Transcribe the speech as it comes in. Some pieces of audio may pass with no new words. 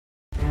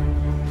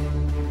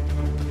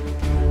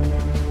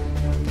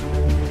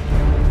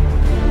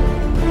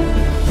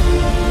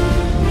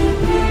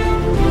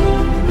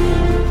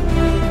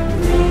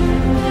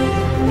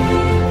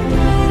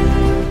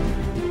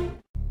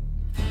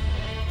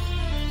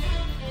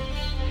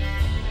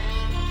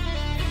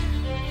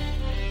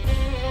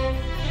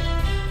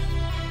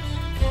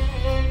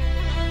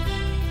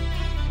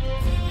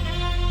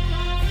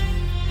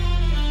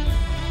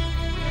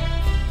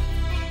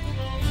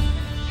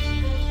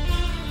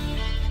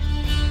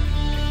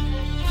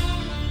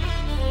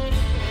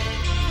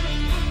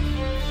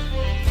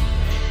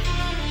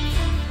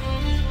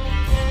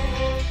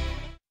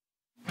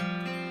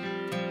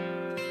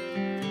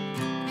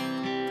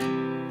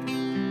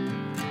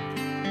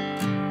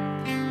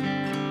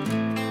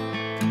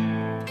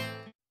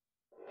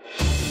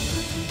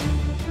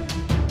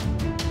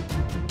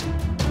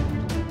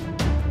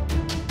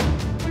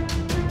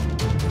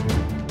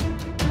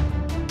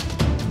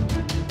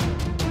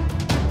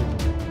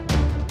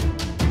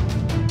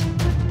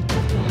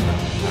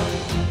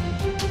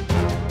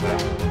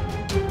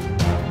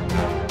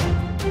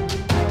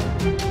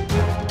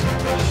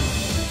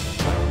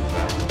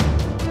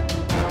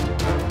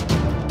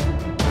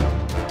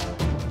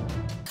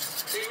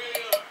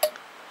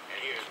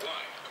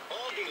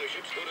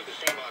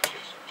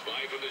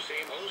the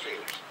same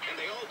wholesalers, and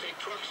they all take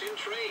trucks in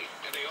trade,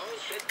 and they all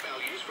set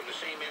values from the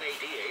same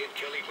NADA and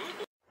Kelly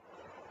Blue.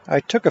 I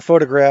took a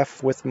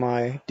photograph with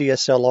my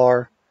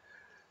DSLR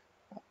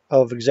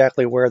of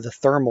exactly where the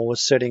thermal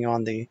was sitting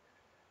on the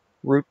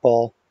root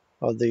ball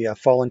of the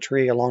fallen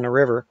tree along the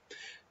river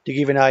to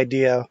give you an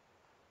idea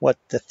what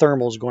the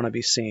thermal is going to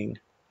be seeing.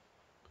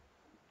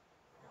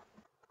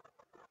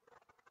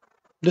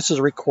 This is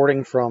a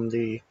recording from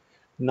the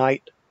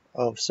night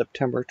of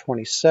September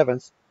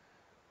 27th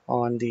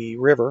on the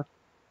river.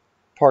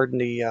 Pardon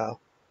the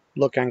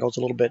look angle's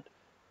a little bit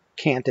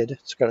canted.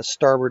 It's got a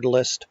starboard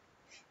list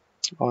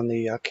on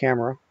the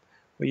camera,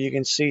 but you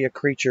can see a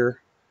creature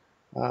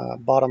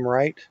bottom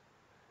right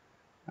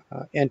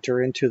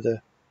enter into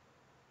the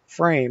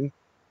frame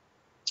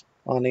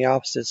on the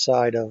opposite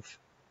side of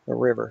the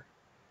river,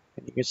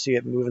 and you can see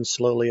it moving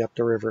slowly up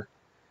the river,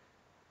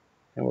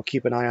 and we'll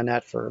keep an eye on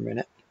that for a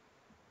minute.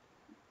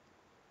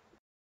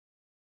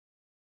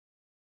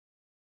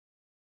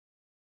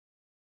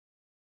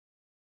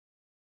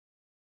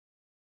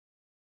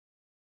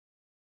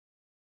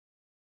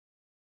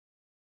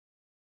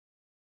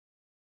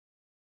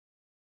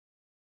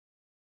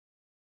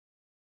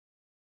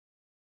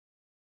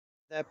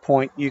 At that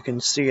point you can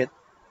see it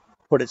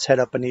put its head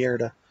up in the air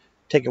to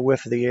take a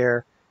whiff of the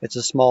air. It's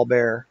a small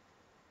bear,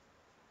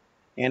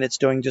 and it's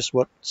doing just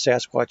what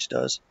Sasquatch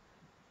does: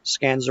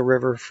 scans the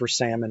river for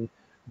salmon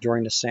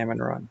during the salmon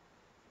run.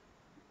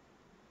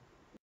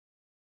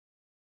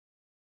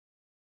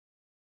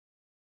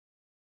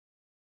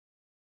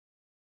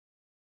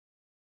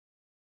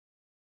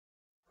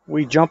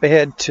 We jump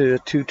ahead to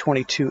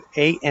 2:22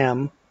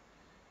 a.m.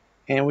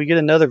 and we get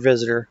another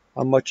visitor,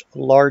 a much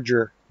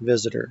larger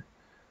visitor.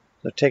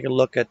 So take a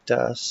look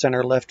at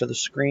center left of the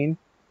screen.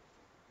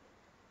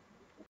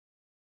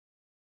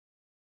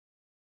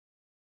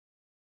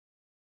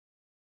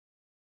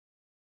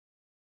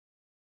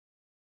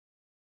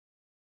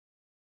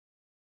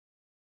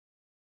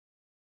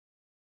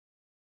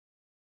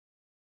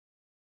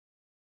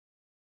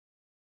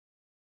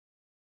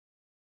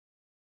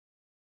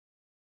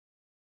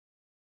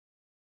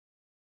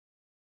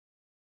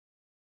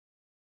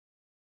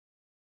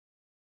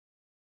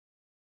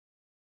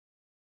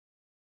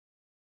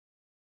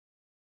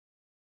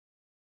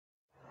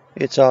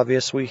 It's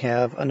obvious we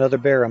have another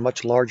bear, a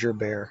much larger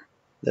bear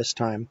this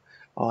time,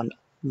 on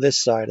this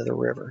side of the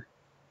river.